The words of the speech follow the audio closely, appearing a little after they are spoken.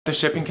The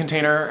shipping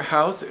container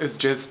house is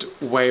just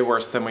way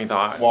worse than we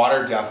thought.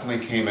 Water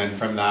definitely came in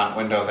from that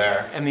window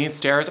there. And these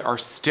stairs are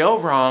still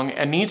wrong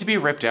and need to be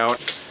ripped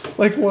out.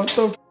 Like what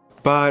the?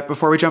 But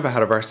before we jump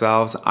ahead of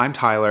ourselves, I'm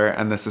Tyler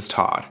and this is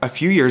Todd. A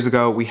few years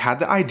ago, we had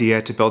the idea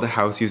to build a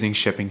house using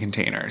shipping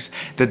containers.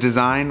 The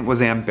design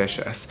was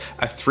ambitious.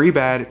 A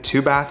 3-bed,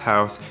 2-bath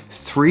house,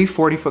 3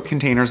 40-foot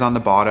containers on the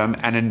bottom,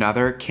 and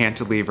another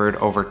cantilevered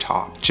over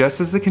top.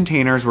 Just as the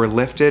containers were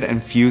lifted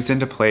and fused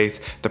into place,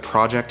 the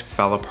project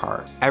fell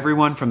apart.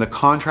 Everyone from the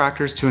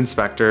contractors to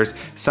inspectors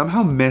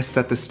somehow missed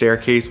that the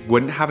staircase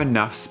wouldn't have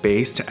enough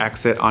space to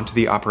exit onto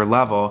the upper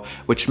level,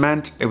 which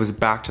meant it was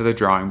back to the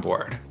drawing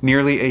board.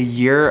 Nearly a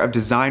year of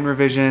design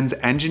revisions,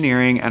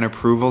 engineering, and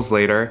approvals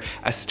later,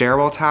 a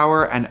stairwell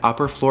tower and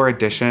upper floor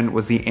addition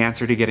was the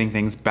answer to getting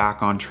things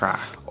back on track.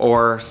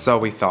 Or so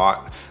we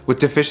thought. With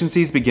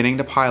deficiencies beginning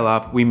to pile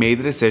up, we made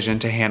the decision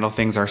to handle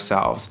things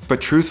ourselves. But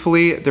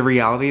truthfully, the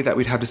reality that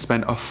we'd have to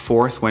spend a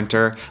 4th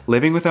winter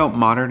living without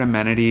modern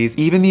amenities,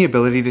 even the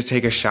ability to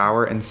take a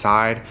shower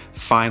inside,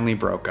 finally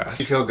broke us.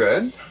 You feel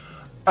good?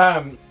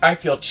 I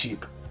feel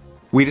cheap.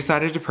 We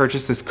decided to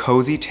purchase this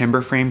cozy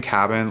timber frame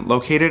cabin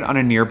located on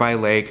a nearby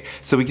lake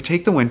so we could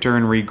take the winter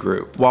and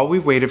regroup. While we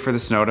waited for the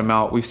snow to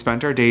melt, we've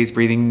spent our days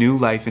breathing new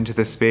life into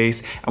this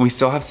space, and we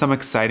still have some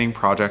exciting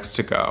projects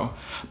to go.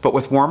 But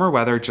with warmer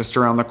weather just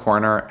around the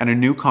corner and a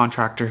new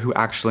contractor who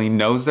actually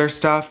knows their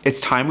stuff, it's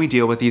time we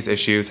deal with these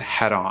issues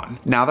head on.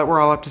 Now that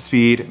we're all up to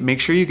speed, make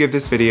sure you give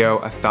this video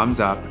a thumbs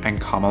up and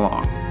come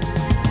along.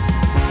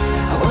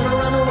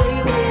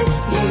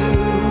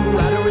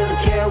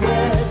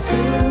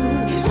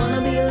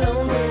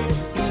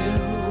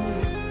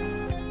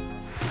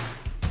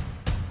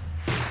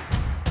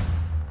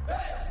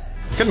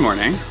 Good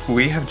morning.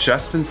 We have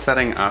just been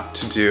setting up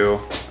to do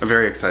a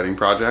very exciting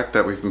project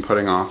that we've been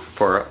putting off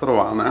for a little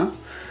while now.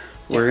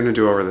 We're gonna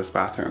do over this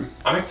bathroom.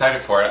 I'm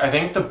excited for it. I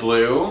think the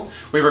blue,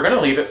 we were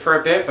gonna leave it for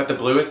a bit, but the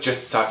blue is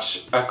just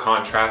such a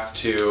contrast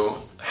to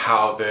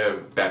how the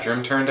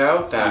bedroom turned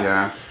out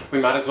that we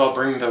might as well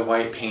bring the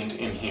white paint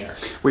in here.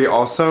 We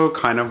also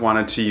kind of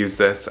wanted to use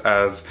this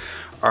as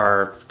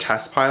our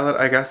test pilot,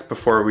 I guess,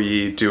 before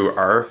we do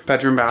our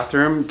bedroom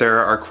bathroom.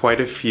 There are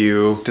quite a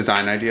few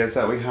design ideas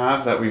that we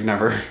have that we've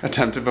never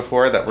attempted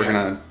before that we're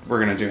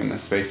gonna do in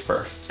this space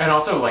first. And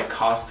also like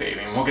cost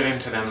saving. We'll get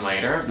into them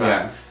later,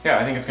 but yeah,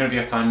 I think it's gonna be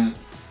a fun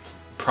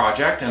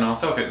project, and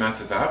also if it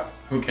messes up,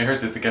 who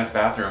cares? It's a guest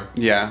bathroom.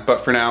 Yeah,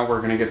 but for now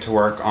we're gonna get to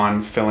work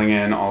on filling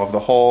in all of the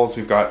holes.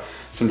 We've got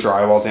some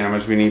drywall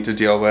damage we need to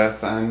deal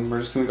with, and we're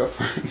just gonna go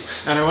for it.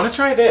 And I wanna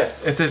try this.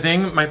 It's a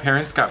thing my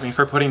parents got me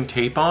for putting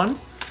tape on.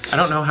 I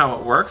don't know how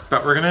it works,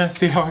 but we're gonna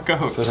see how it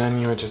goes. So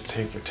then you would just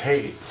take your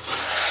tape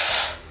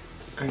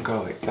and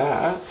go like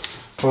that.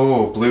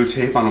 Oh, blue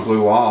tape on a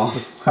blue wall.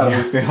 How do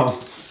we feel?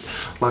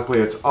 Luckily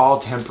it's all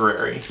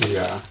temporary.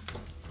 Yeah.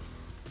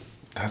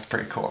 That's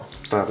pretty cool.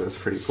 That is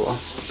pretty cool.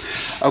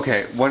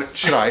 Okay, what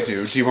should I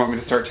do? Do you want me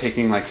to start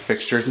taking like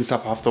fixtures and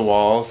stuff off the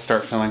walls,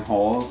 start filling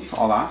holes,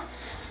 all that?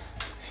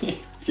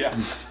 Yeah.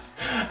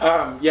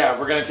 Yeah,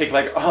 we're gonna take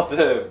like all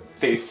the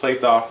face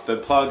plates off, the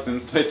plugs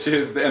and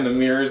switches, and the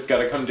mirrors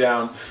gotta come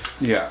down.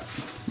 Yeah.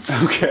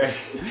 Okay.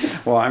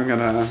 Well, I'm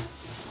gonna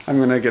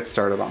get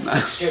started on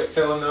that. Get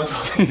filling those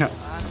holes. Yeah.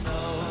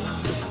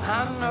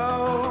 I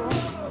know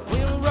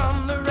we'll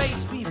run the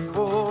race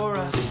before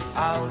us.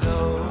 I'll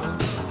go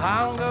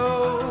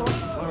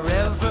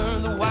wherever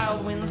the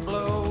wild winds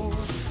blow.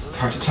 It's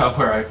hard to tell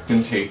where I've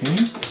been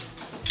taking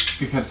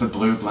because the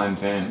blue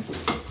blends in.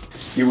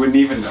 You wouldn't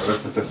even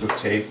notice that this was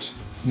taped.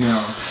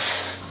 No.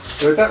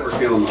 Look at that, we're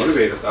feeling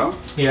motivated though.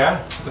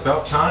 Yeah, it's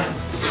about time.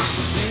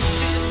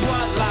 This is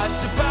what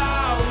life's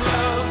about,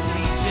 love.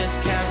 We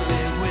just can't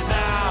live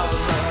without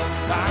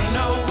love. I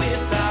know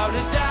without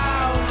a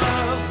doubt,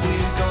 love,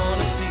 we're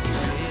gonna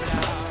figure it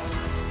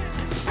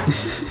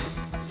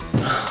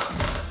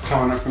out.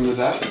 Coming up from the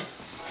depth?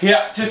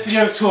 Yeah, just the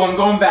other tool, I'm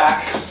going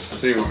back.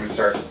 So you want me to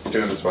start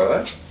doing the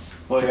toilet?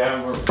 Well,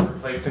 yeah, we're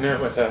replacing it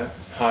with a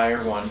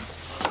higher one.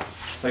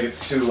 Like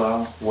it's too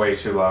low. Way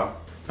too low.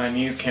 My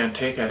knees can't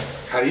take it.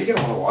 How do you get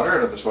all the water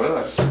out of the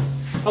toilet?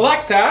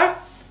 Alexa,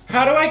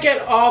 how do I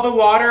get all the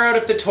water out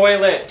of the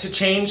toilet to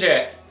change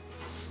it?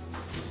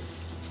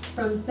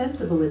 From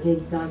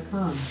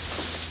sensibleadigs.com.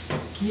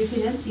 You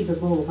can empty the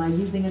bowl by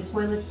using a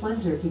toilet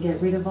plunger to get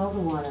rid of all the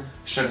water.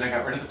 Shouldn't I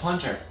got rid of the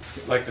plunger?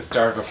 Like the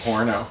start of a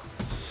porno.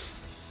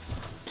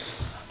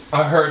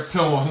 I heard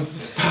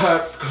someone's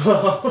pipes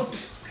clogged.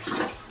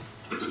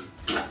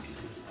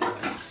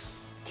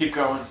 Keep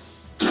going.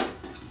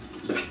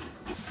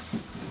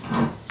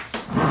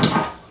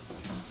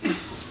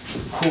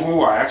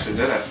 Ooh, I actually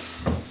did it.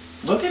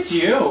 Look at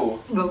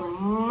you. The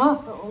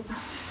muscles. I'm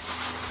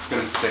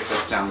gonna stick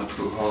this down the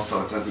poo hole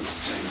so it doesn't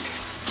stink.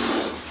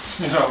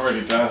 It already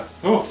does.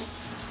 Ooh,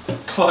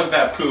 plug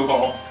that poo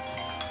hole.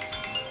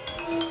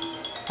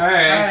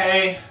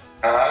 Hey.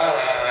 Hi.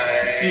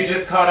 Hi. You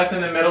just caught us in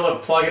the middle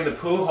of plugging the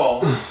poo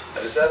hole.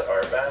 Is that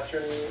our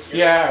bathroom?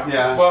 Yeah.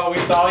 Yeah. Well, we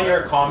saw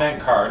your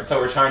comment card, so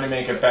we're trying to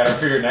make it better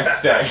for your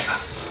next day.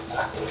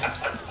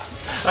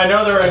 I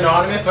know they're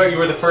anonymous, but you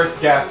were the first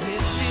guest. This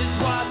is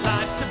what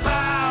life's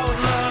about,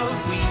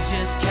 love. We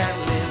just can't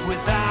live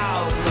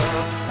without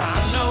love.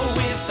 I know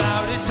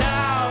without a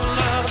doubt,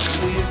 love,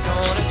 we're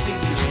gonna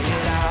figure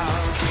it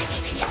out.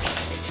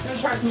 I'm gonna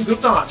try some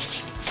gouton.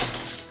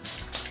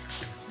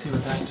 See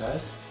what that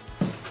does.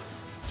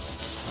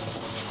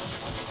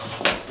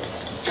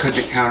 Could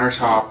the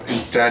countertop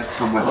instead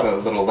come with a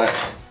little lip?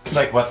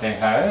 Like what they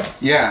had?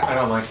 Yeah. I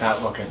don't like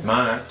that look as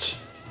much.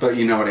 But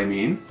you know what I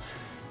mean?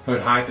 It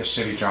would hide the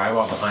shitty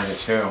drywall behind it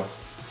too.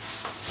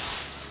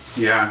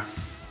 Yeah.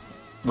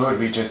 Would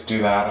we just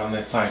do that on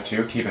this side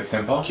too? Keep it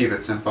simple? Keep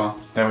it simple.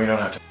 Then we don't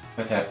have to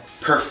with it.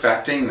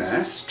 Perfecting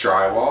this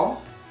drywall,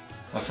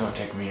 That's gonna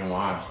take me a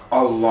while.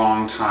 a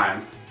long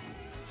time.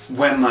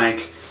 When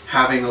like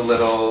having a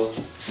little...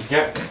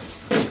 Yep.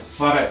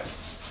 Love it.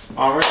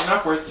 Onwards and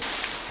upwards.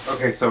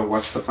 Okay, so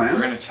what's the plan?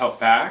 We're gonna tilt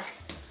back.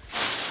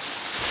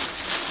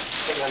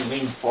 And then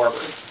lean forward.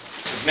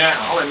 'Cause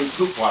now, any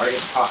poop water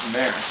gets caught in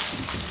there.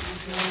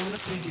 Gonna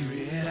figure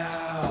it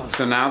out.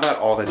 So now that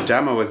all the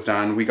demo is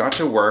done, we got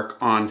to work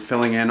on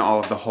filling in all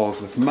of the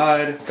holes with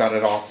mud, got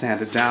it all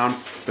sanded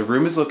down. The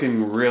room is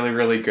looking really,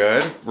 really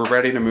good. We're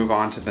ready to move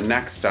on to the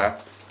next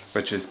step,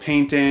 which is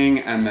painting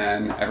and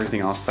then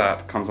everything else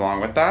that comes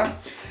along with that.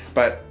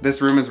 But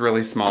this room is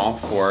really small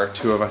for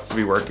 2 of us to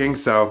be working,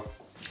 so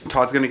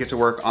Todd's gonna get to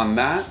work on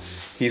that.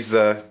 He's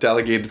the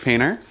delegated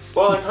painter.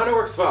 Well, it kind of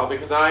works well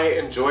because I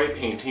enjoy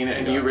painting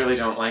and you really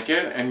don't like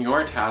it, and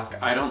your task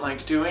I don't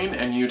like doing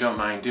and you don't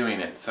mind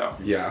doing it, so.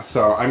 Yeah,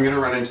 so I'm gonna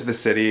run into the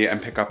city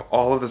and pick up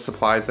all of the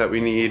supplies that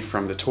we need,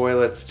 from the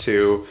toilets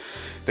to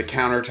the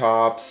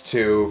countertops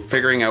to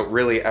figuring out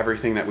really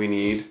everything that we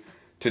need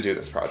to do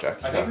this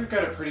project. I think we've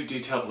got a pretty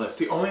detailed list.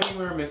 The only thing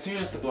we were missing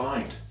is the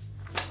blind.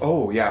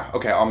 Oh yeah,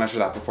 okay, I'll measure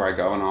that before I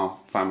go and I'll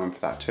find one for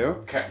that too.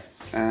 Okay.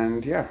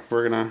 And yeah,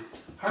 we're gonna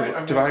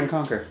Alright, divide and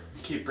conquer.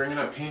 Keep bringing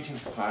up painting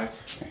supplies.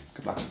 Okay,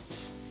 good luck.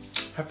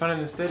 Have fun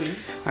in the city.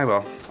 I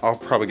will. I'll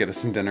probably get us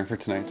some dinner for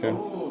tonight too.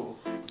 Ooh.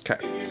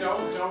 Okay. If you don't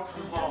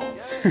come home.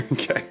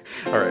 Okay,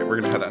 all right, we're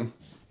gonna head in.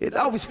 It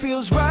always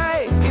feels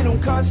right. It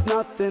don't cost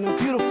nothing. A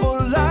beautiful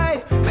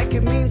life. Make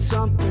it mean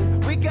something.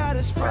 We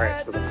gotta spread. All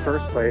right, so the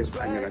first place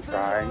I'm gonna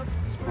try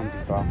is Home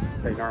Depot.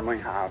 They normally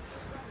have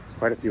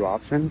quite a few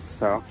options,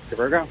 so give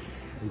her a go.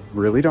 We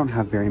really don't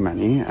have very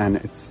many and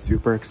it's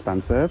super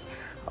expensive.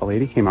 A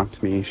lady came up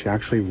to me, she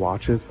actually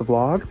watches the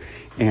vlog,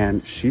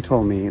 and she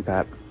told me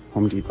that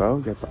Home Depot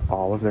gets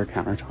all of their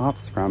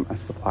countertops from a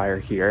supplier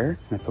here,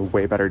 and it's a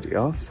way better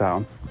deal,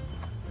 so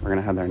we're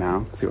gonna head there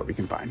now, see what we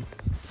can find.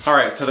 All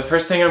right, so the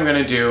first thing I'm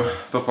gonna do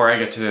before I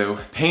get to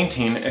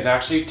painting is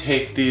actually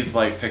take these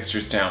light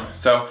fixtures down.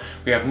 So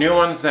we have new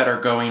ones that are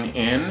going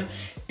in,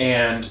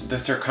 and the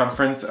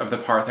circumference of the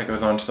part that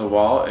goes onto the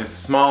wall is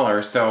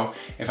smaller, so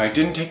if I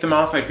didn't take them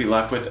off, I'd be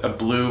left with a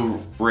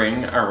blue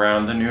ring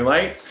around the new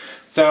lights.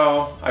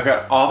 So I've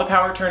got all the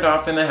power turned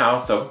off in the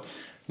house, so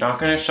not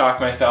gonna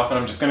shock myself, and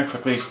I'm just gonna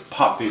quickly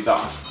pop these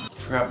off.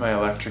 Forgot my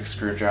electric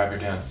screwdriver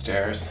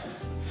downstairs.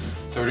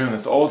 So we're doing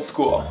this old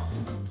school,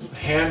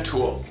 hand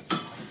tools.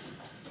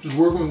 Just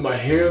working with my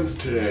hands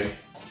today.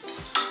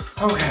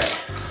 Okay,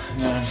 and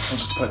then I'll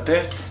just put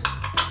this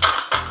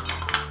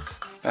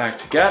back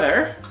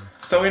together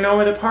so we know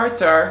where the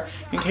parts are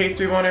in case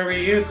we want to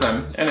reuse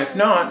them. And if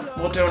not,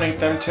 we'll donate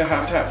them to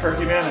Habitat for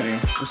Humanity.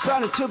 I'm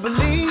starting to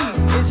believe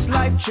it's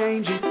life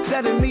changing,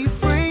 setting me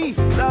free.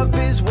 Love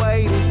is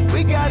waiting.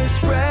 We gotta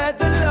spread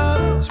the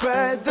love,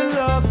 spread the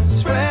love,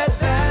 spread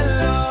that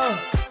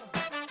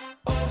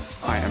love.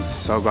 I am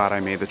so glad I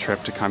made the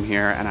trip to come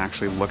here and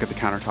actually look at the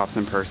countertops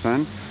in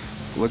person.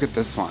 Look at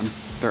this one.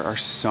 There are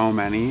so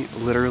many,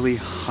 literally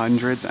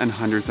hundreds and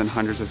hundreds and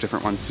hundreds of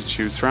different ones to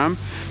choose from.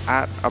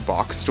 At a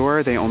box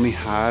store, they only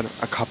had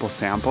a couple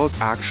samples.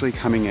 Actually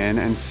coming in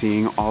and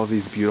seeing all of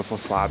these beautiful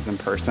slabs in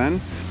person,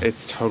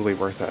 it's totally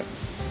worth it.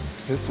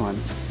 This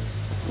one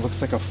looks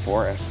like a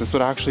forest. This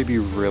would actually be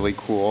really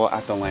cool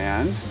at the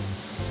land.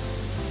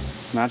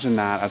 Imagine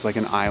that as like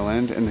an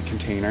island in the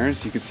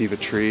containers. You could see the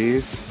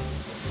trees.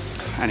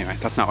 Anyway,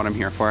 that's not what I'm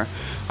here for.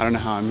 I don't know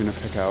how I'm gonna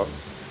pick out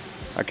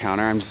a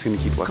counter. I'm just gonna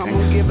keep looking. Come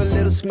on, give a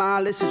little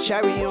smile, it's a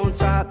cherry on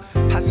top.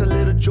 Pass a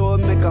little joy,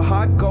 make a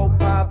heart go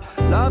pop.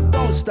 Love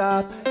don't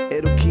stop,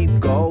 it'll keep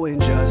going,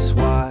 just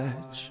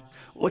watch.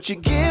 What you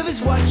give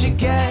is what you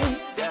get.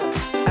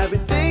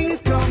 Everything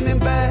is coming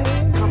back.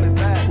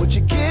 What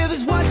you give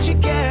is what you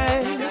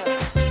get.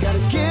 Gotta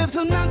give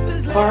till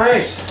nothing's left. All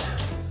right,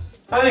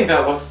 I think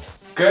that looks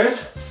good.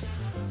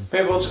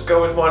 Maybe we'll just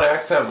go with one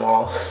accent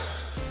wall.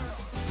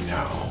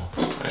 No,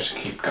 I should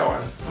keep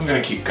going. I'm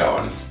gonna keep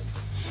going.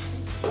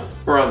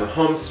 We're on the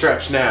home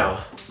stretch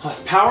now.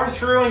 Let's power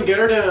through and get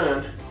her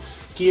done.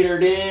 Get her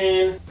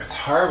done. It's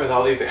hard with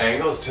all these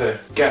angles to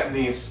get in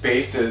these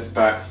spaces,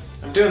 but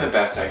I'm doing the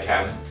best I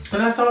can.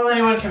 And that's all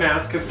anyone can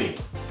ask of me.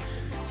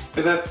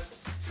 Because that's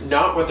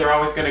not what they're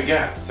always gonna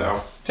get,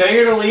 so. Take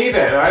it or leave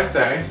it, I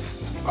say.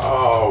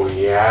 Oh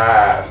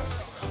yes.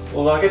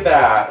 Look at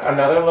that.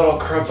 Another little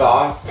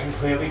crevasse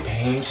completely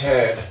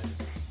painted.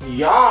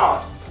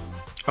 Yes.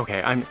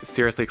 Okay, I'm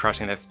seriously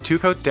crushing this. 2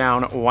 coats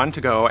down, 1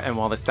 to go, and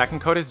while the second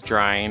coat is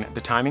drying,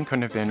 the timing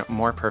couldn't have been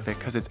more perfect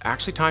because it's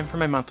actually time for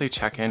my monthly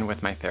check-in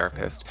with my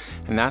therapist,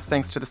 and that's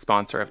thanks to the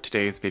sponsor of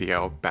today's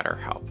video,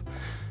 BetterHelp.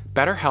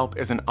 BetterHelp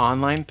is an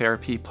online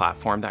therapy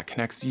platform that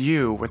connects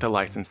you with a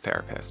licensed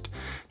therapist.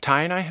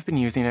 Ty and I have been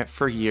using it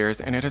for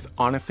years, and it has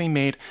honestly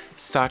made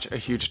such a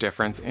huge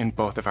difference in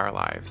both of our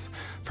lives.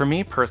 For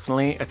me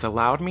personally, it's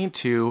allowed me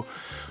to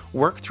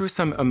work through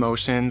some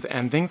emotions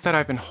and things that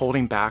I've been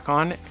holding back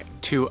on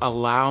to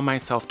allow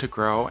myself to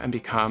grow and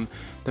become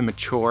the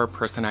mature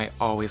person I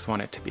always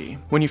wanted to be.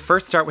 When you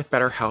first start with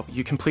BetterHelp,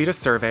 you complete a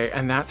survey,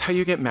 and that's how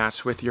you get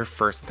matched with your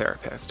first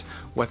therapist.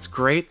 What's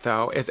great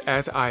though is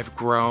as I've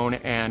grown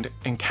and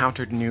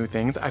encountered new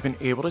things, I've been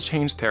able to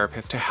change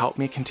therapists to help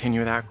me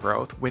continue that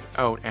growth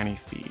without any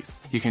fees.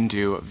 You can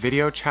do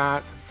video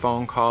chats,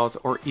 phone calls,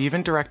 or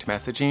even direct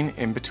messaging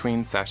in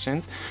between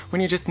sessions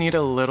when you just need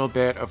a little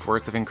bit of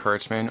words of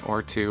encouragement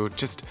or to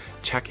just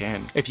check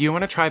in. If you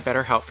want to try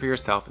BetterHelp for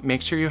yourself,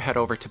 make sure you head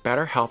over to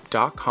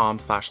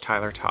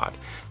betterhelp.com/TylerTodd.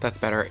 That's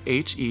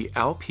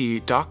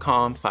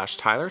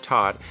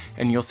betterhelp.com/TylerTodd,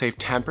 and you'll save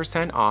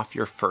 10% off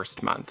your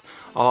first month.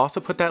 I'll also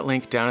put that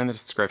link down in the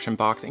description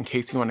box in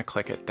case you want to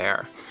click it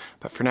there.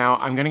 But for now,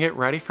 I'm gonna get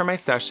ready for my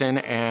session,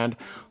 and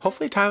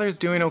hopefully Tyler's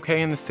doing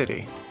okay in the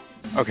city.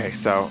 Okay,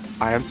 so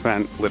I have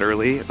spent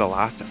literally the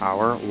last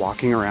hour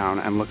walking around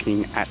and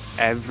looking at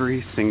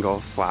every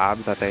single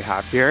slab that they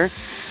have here.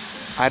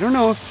 I don't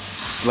know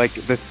if like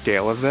the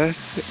scale of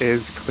this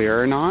is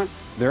clear or not.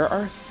 There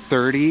are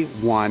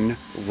 31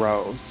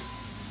 rows.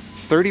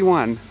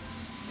 31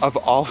 of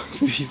all of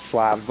these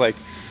slabs. Like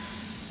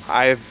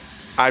I've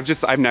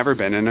never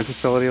been in a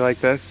facility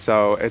like this,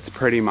 so it's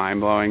pretty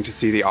mind-blowing to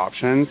see the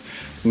options.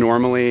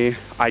 Normally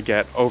I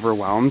get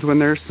overwhelmed when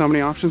there's so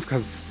many options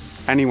because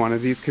any one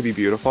of these could be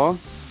beautiful,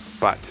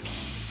 but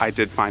I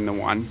did find the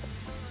one.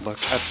 Look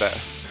at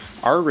this.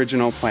 Our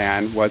original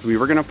plan was we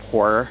were gonna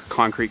pour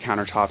concrete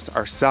countertops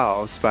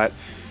ourselves, but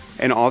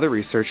in all the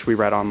research we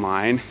read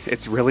online,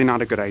 it's really not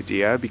a good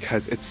idea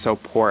because it's so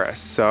porous.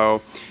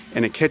 So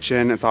in a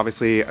kitchen, it's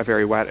obviously a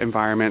very wet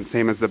environment,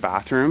 same as the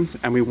bathrooms,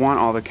 and we want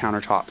all the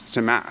countertops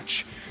to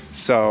match.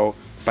 So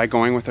by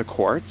going with a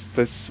quartz,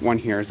 this one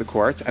here is a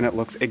quartz, and it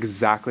looks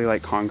exactly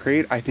like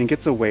concrete. I think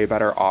it's a way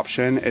better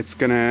option. It's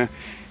gonna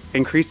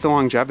increase the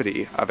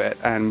longevity of it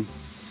and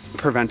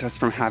prevent us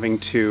from having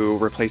to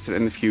replace it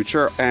in the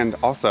future. And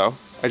also,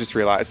 I just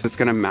realized it's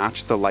gonna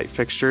match the light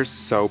fixtures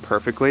so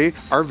perfectly.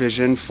 Our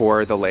vision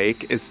for the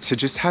lake is to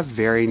just have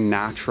very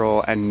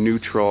natural and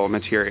neutral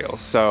materials.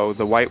 So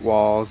the white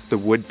walls, the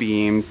wood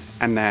beams,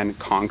 and then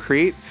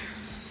concrete.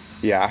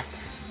 Yeah,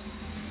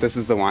 this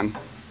is the one.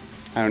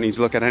 I don't need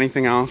to look at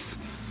anything else.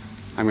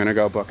 I'm gonna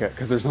go book it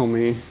because there's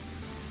only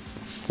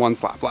 1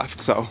 slab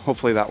left, so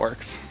hopefully that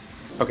works.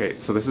 Okay,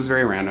 so this is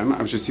very random.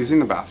 I was just using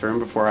the bathroom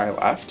before I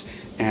left,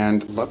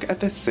 and look at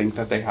this sink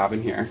that they have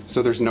in here.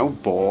 So there's no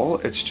bowl,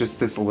 it's just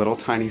this little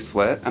tiny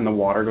slit, and the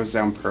water goes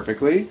down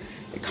perfectly.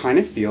 It kind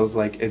of feels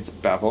like it's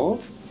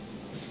beveled.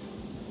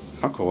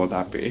 How cool would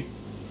that be?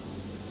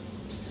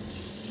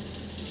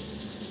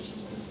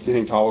 You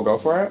think Todd will go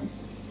for it?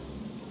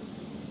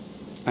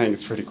 I think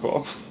it's pretty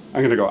cool.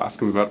 I'm gonna go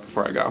ask him about it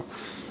before I go.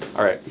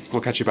 All right,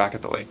 we'll catch you back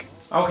at the lake.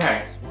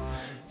 Okay,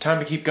 time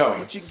to keep going.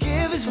 What you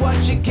give is what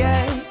you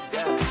get.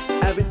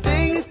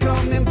 Everything is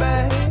coming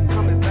back.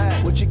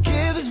 What you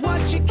give is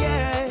what you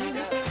get.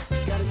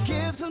 Gotta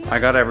give to I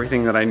got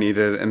everything that I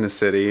needed in the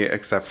city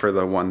except for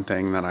the one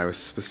thing that I was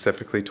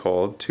specifically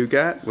told to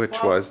get,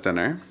 which was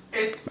dinner.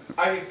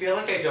 I feel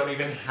like I don't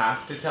even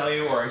have to tell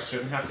you, or I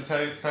shouldn't have to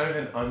tell you. It's kind of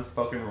an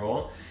unspoken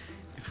rule.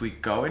 If we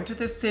go into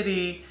the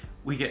city,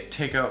 we get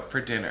takeout for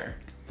dinner.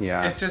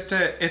 Yeah.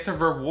 It's a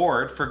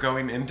reward for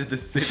going into the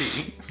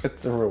city.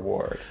 It's a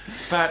reward.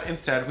 But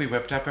instead we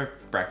whipped up a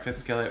breakfast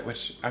skillet,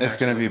 which it's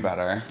gonna be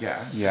better.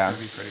 Yeah. Yeah. It's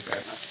gonna be pretty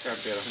good.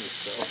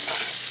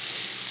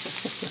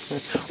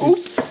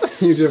 Oops.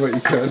 You did what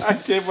you could. I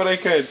did what I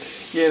could.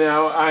 You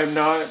know, I'm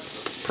not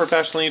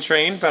professionally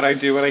trained, but I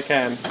do what I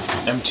can.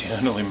 I'm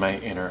channeling my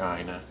inner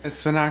Ina.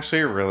 It's been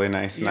actually a really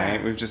nice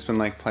night. We've just been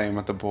like playing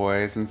with the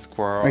boys and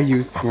squirrel. Are you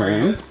a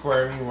squirmy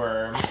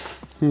worm?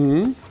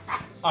 Hmm?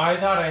 I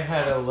thought I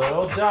had a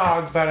little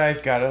dog, but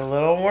I've got a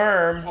little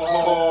worm.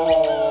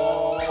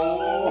 Oh,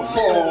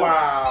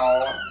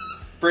 wow.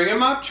 Bring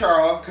him up,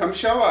 Charles. Come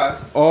show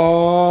us.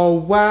 Oh,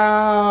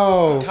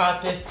 wow.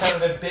 Caught this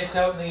son of a bitch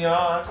out in the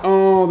yard.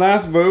 Oh,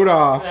 that's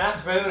Rudolph.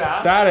 That's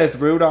Rudolph. That is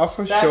Rudolph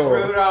for sure.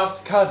 That's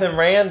Rudolph's cousin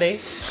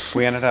Randy.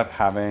 We ended up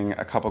having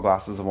a couple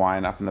glasses of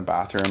wine up in the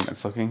bathroom.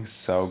 It's looking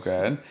so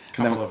good.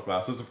 Couple of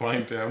glasses of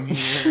wine down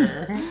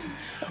here.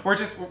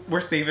 We're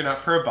saving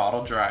up for a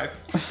bottle drive.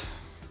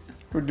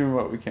 We're doing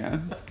what we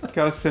can.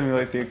 Gotta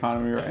stimulate the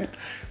economy, right?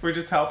 We're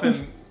just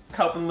helping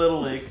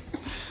Little League.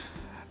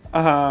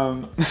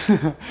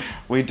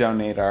 We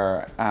donate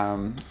our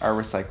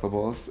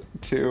recyclables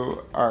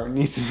to our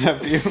niece and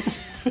nephew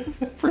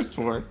for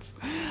sports.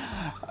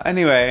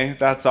 Anyway,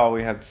 that's all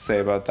we have to say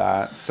about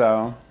that.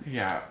 So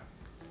yeah.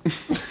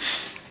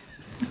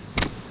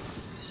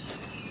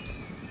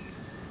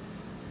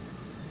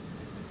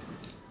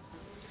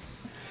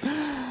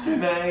 Good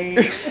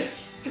night.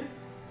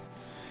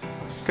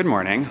 Good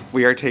morning.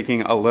 We are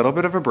taking a little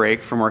bit of a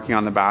break from working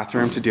on the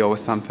bathroom to deal with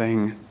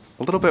something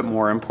a little bit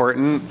more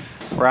important.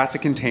 We're at the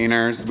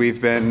containers. We've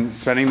been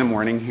spending the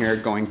morning here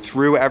going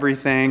through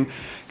everything,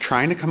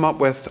 trying to come up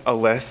with a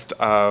list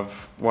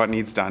of what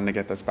needs done to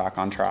get this back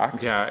on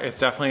track. Yeah, it's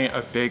definitely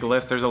a big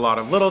list. There's a lot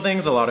of little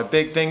things, a lot of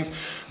big things,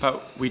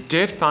 but we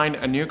did find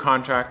a new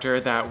contractor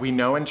that we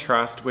know and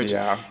trust, which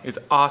is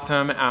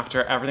awesome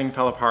after everything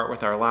fell apart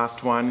with our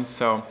last one.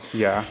 So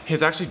yeah,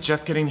 he's actually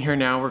just getting here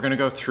now. We're gonna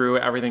go through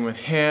everything with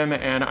him,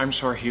 and I'm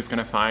sure he's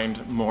gonna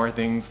find more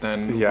things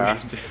than we did.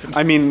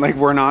 I mean, like,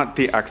 we're not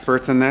the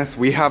experts in this.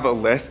 We have a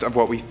list of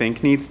what we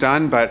think needs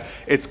done, but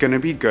it's gonna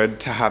be good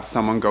to have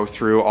someone go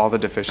through all the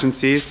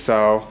deficiencies.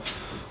 So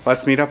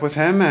let's meet up with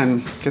him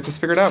and get this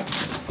figured out.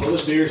 Well,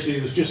 this here, see,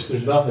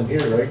 there's nothing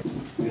here, right?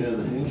 Yeah,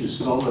 the hinges,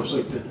 it's almost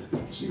like the,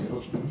 see how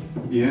it's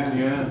moving?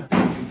 Yeah. You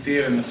can see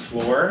it in the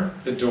floor.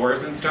 The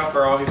doors and stuff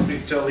are obviously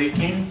still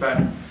leaking, but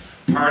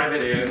part of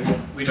it is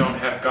we don't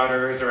have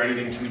gutters or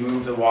anything to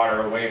move the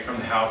water away from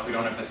the house. We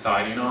don't have the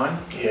siding on.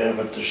 Yeah,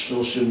 but there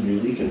still shouldn't be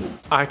leaking.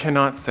 I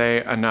cannot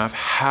say enough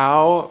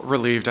how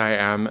relieved I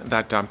am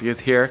that Dumpy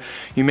is here.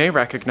 You may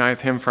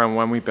recognize him from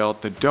when we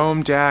built the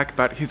dome deck,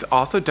 but he's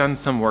also done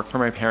some work for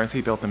my parents.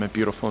 He built them a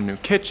beautiful new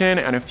kitchen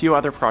and a few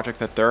other projects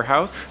at their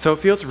house. So it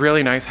feels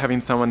really nice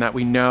having someone that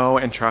we know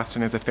and trust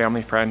and is a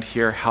family friend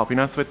here helping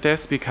us with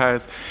this,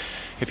 because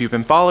if you've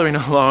been following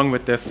along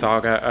with this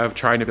saga of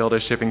trying to build a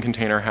shipping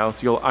container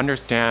house, you'll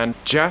understand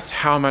just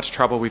how much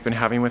trouble we've been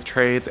having with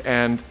trades,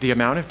 and the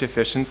amount of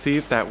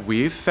deficiencies that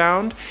we've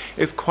found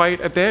is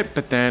quite a bit,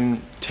 but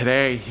then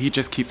today he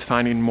just keeps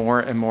finding more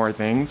and more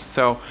things.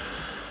 So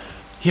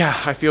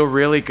yeah, I feel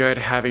really good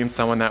having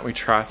someone that we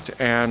trust,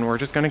 and we're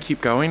just gonna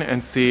keep going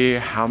and see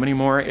how many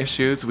more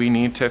issues we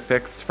need to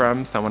fix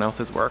from someone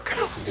else's work.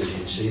 Because you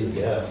can see the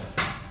gap,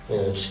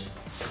 and it's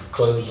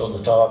closed on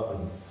the top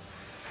and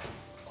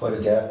quite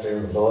a gap there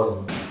in the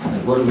bottom.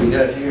 And what do we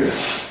got here?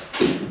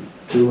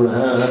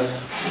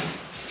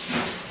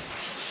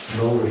 2.5.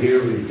 And over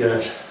here we've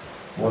got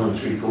 1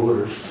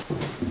 3/4.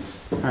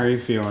 How are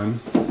you feeling?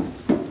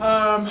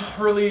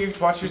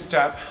 Relieved. Watch your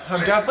step.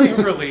 I'm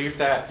definitely relieved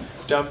that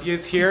Dumpy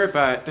is here,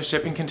 but the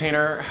shipping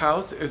container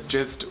house is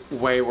just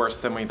way worse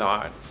than we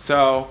thought.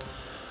 So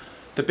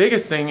the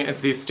biggest thing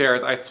is these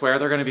stairs. I swear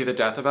they're gonna be the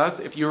death of us.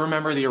 If you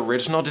remember the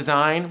original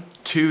design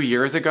 2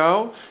 years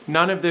ago,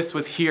 none of this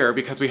was here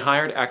because we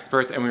hired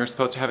experts and we were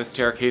supposed to have a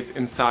staircase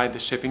inside the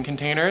shipping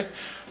containers.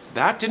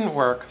 That didn't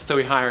work, so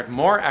we hired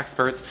more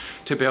experts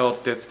to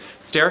build this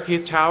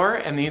staircase tower,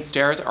 and these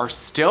stairs are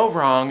still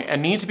wrong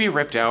and need to be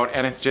ripped out,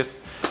 and it's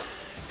just,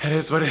 it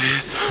is what it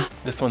is.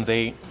 This one's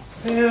 8,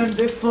 and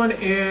this one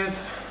is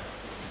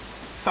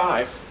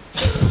 5.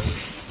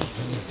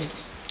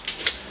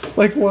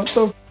 Like, what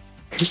the?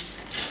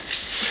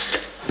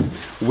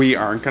 We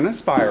aren't gonna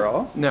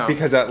spiral. No.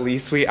 Because at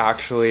least we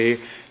actually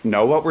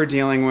know what we're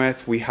dealing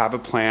with. We have a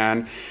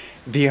plan.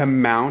 The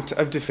amount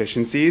of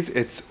deficiencies,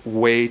 it's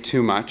way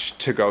too much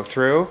to go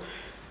through.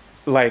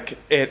 Like,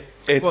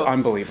 it's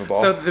unbelievable.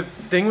 So the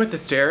thing with the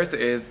stairs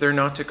is they're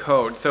not to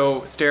code.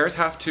 So stairs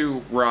have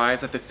to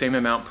rise at the same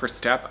amount per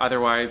step.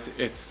 Otherwise,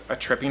 it's a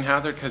tripping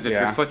hazard, because if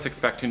your foot's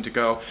expecting to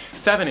go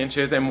 7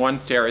 inches and one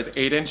stair is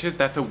 8 inches,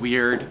 that's a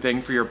weird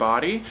thing for your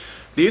body.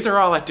 These are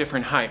all at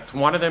different heights.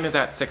 One of them is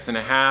at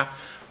 6.5.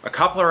 A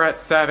couple are at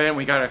 7.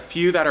 We got a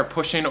few that are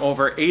pushing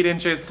over 8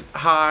 inches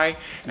high.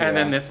 And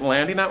then this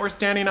landing that we're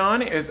standing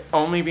on is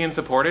only being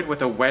supported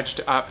with a wedged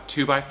up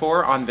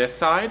 2x4 on this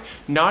side,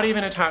 not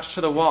even attached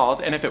to the walls.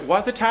 And if it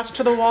was attached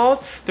to the walls,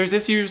 there's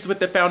issues with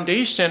the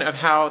foundation of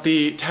how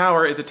the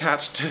tower is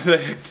attached to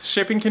the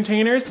shipping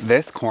containers.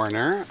 This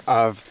corner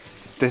of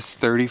this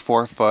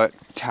 34-foot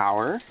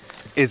tower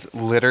is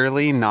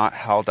literally not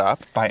held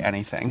up by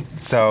anything.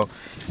 So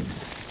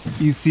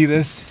you see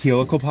this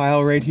helical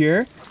pile right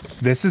here?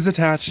 This is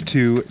attached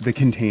to the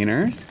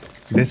containers.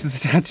 This is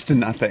attached to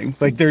nothing.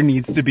 Like, there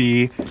needs to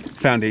be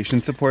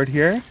foundation support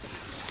here.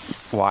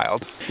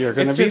 Wild. You're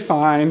gonna be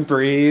fine,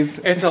 breathe.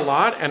 It's a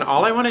lot, and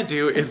all I wanna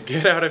do is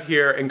get out of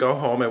here and go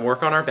home and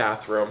work on our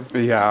bathroom.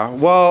 Yeah,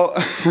 well,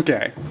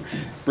 okay.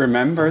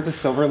 Remember the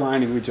silver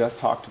lining we just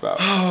talked about.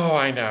 Oh,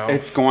 I know.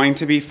 It's going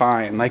to be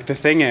fine. Like, the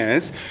thing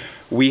is,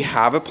 we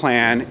have a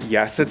plan.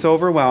 Yes, it's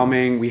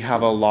overwhelming. We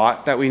have a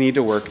lot that we need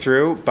to work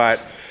through, but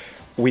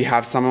we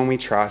have someone we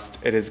trust.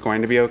 It is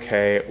going to be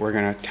okay. We're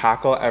gonna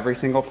tackle every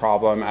single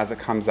problem as it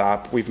comes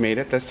up. We've made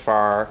it this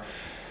far.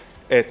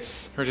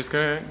 We're just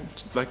gonna,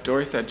 like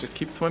Dory said, just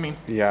keep swimming.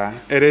 Yeah,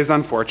 it is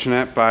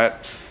unfortunate,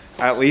 but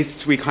at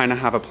least we kind of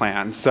have a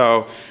plan.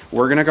 So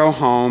we're gonna go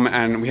home,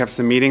 and we have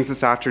some meetings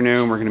this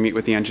afternoon. We're gonna meet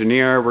with the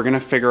engineer. We're gonna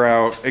figure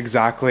out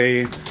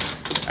exactly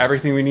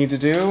everything we need to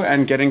do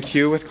and get in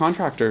queue with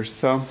contractors.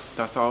 So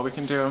that's all we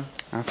can do.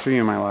 After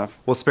you, my love.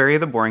 We'll spare you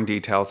the boring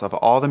details of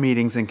all the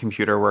meetings and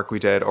computer work we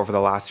did over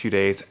the last few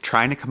days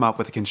trying to come up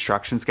with a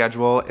construction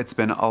schedule. It's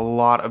been a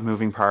lot of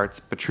moving parts,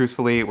 but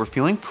truthfully, we're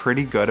feeling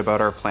pretty good about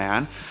our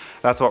plan.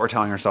 That's what we're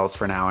telling ourselves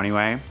for now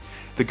anyway.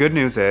 The good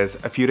news is,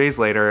 a few days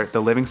later, the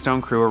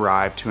Livingstone crew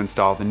arrived to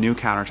install the new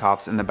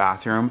countertops in the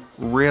bathroom.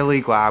 Really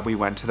glad we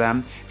went to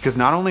them, because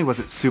not only was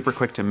it super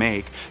quick to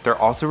make, they're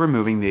also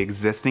removing the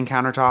existing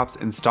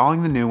countertops,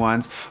 installing the new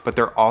ones, but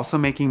they're also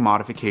making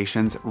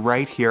modifications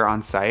right here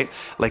on site,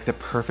 like the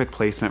perfect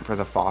placement for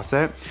the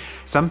faucet.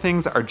 Some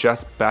things are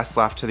just best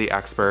left to the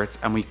experts,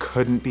 and we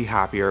couldn't be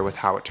happier with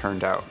how it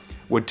turned out.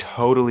 Would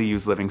totally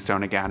use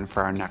Livingstone again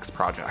for our next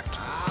project.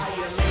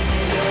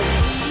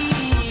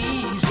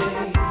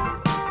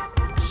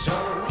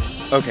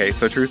 Okay,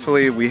 so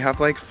truthfully, we have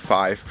like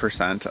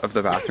 5% of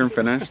the bathroom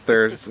finished.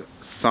 There's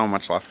so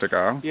much left to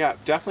go. Yeah,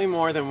 definitely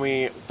more than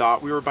we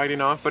thought we were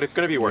biting off, but it's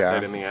gonna be worth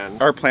it in the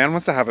end. Our plan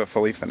was to have it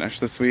fully finished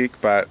this week,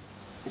 but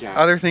yeah,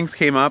 other things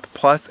came up,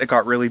 plus it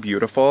got really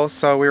beautiful,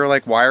 so we were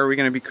like, why are we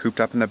going to be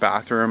cooped up in the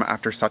bathroom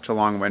after such a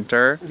long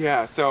winter?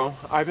 Yeah, so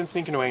I've been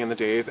sneaking away in the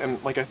days,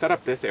 and like I set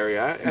up this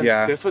area, and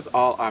this was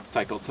all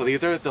upcycled. So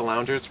these are the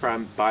loungers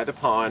from by the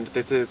pond,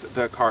 this is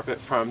the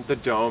carpet from the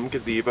dome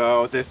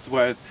gazebo, this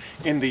was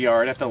in the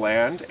yard at the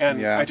land,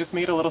 and I just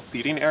made a little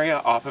seating area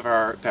off of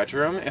our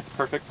bedroom. It's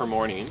perfect for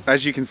mornings.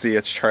 As you can see,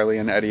 it's Charlie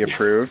and Eddie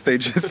approved. They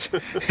just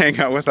hang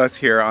out with us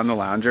here on the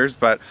loungers,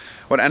 but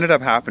what ended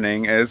up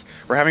happening is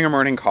we're having a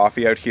morning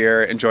coffee out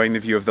here, enjoying the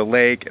view of the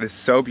lake. It is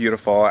so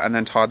beautiful, and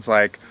then Todd's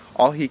like,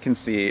 all he can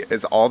see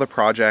is all the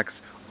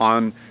projects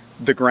on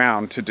the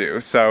ground to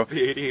do. So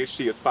the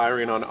ADHD is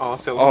firing on all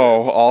cylinders.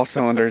 Oh, all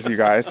cylinders, you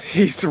guys.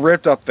 He's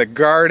ripped up the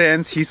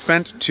gardens. He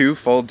spent 2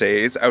 full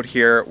days out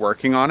here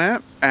working on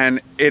it, and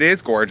it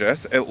is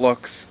gorgeous. It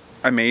looks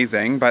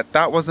amazing, but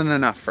that wasn't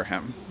enough for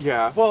him.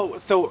 Yeah, well,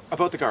 so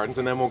about the gardens,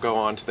 and then we'll go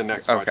on to the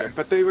next project. Okay.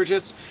 But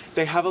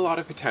they have a lot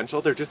of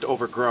potential. They're just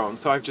overgrown.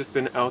 So I've just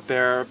been out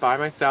there by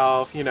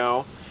myself, you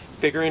know,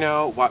 figuring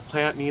out what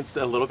plant needs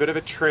a little bit of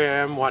a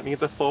trim, what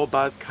needs a full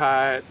buzz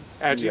cut,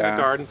 edging the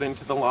gardens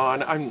into the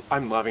lawn.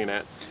 I'm loving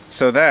it.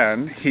 So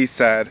then he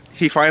said,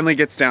 he finally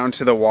gets down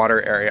to the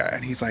water area,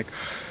 and he's like,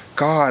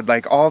 God,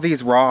 like all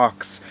these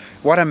rocks,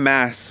 what a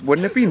mess.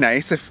 Wouldn't it be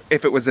nice if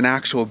it was an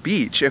actual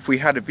beach, if we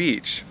had a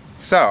beach?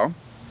 So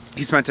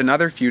he spent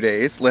another few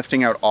days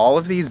lifting out all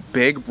of these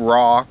big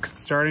rocks.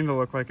 Starting to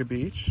look like a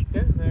beach.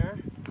 Getting there.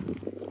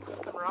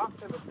 Some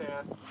rocks in the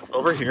sand.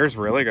 Over here is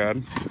really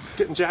good.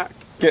 Getting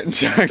jacked. Getting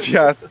jacked,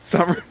 yes.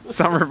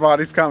 Summer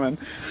body's coming.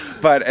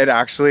 But it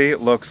actually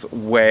looks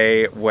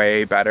way,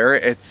 way better.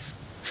 It's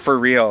for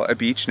real a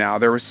beach now.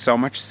 There was so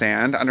much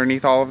sand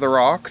underneath all of the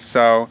rocks,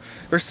 so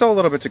there's still a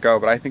little bit to go,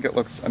 but I think it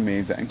looks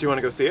amazing. Do you want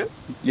to go see it?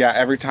 Yeah,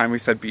 every time we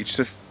said beach,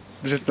 just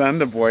then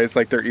the boys,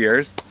 like their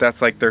ears,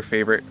 that's like their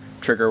favorite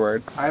trigger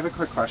word. I have a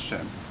quick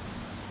question.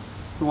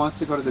 Who wants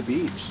to go to the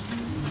beach?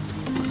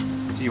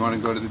 Do you want to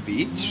go to the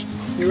beach?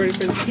 You ready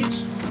for the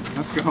beach?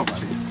 Let's go,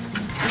 buddy.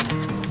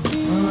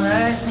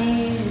 Light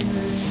me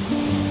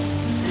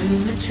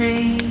through the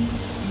trees,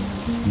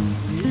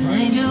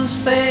 angels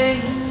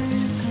fade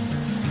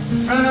in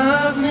front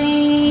of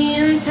me,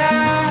 and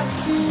time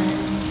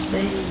and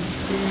space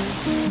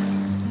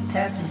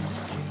tapestry.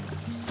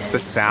 The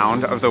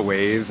sound of the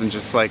waves and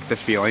just like the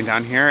feeling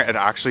down here, it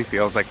actually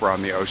feels like we're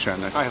on the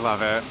ocean. I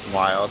love it.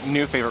 Wild.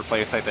 New favorite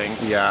place, I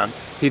think. Yeah,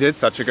 he did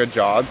such a good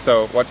job.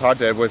 So what Todd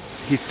did was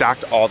he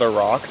stacked all the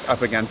rocks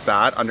up against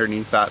that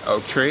underneath that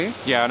oak tree.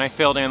 Yeah, and I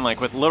filled in like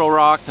with little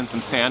rocks and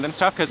some sand and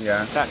stuff, because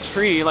that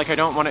tree, like I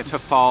don't want it to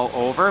fall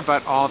over,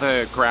 but all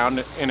the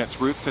ground in its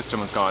root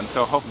system was gone.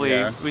 So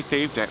hopefully we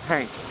saved it.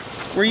 Hey.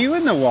 Were you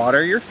in the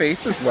water? Your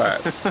face is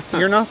wet.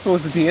 You're not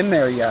supposed to be in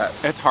there yet.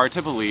 It's hard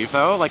to believe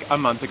though, like a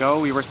month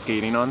ago we were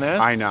skating on this.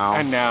 I know.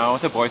 And now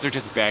the boys are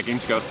just begging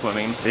to go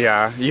swimming.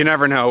 Yeah, you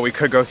never know. We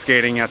could go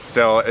skating yet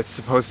still. It's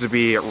supposed to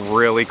be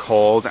really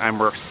cold, and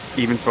we're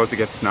even supposed to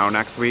get snow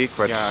next week,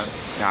 which, yeah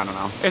I don't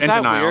know. It's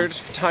that weird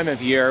time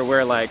of year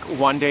where like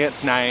one day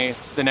it's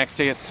nice, the next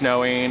day it's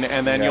snowing,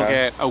 and then you'll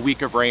get a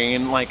week of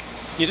rain. Like,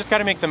 you just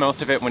gotta make the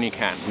most of it when you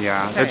can.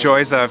 Yeah, the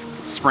joys of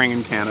spring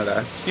in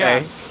Canada. Yeah.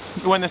 Hey?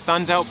 When the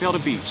sun's out, build a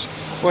beach.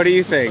 What do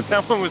you think?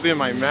 That one was in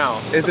my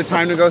mouth. Is it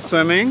time to go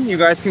swimming? You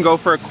guys can go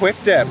for a quick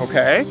dip,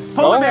 okay?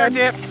 Polar bear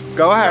dip.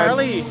 Go ahead.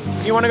 Charlie,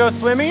 you wanna go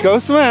swimming? Go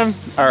swim.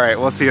 All right,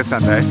 we'll see you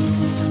Sunday.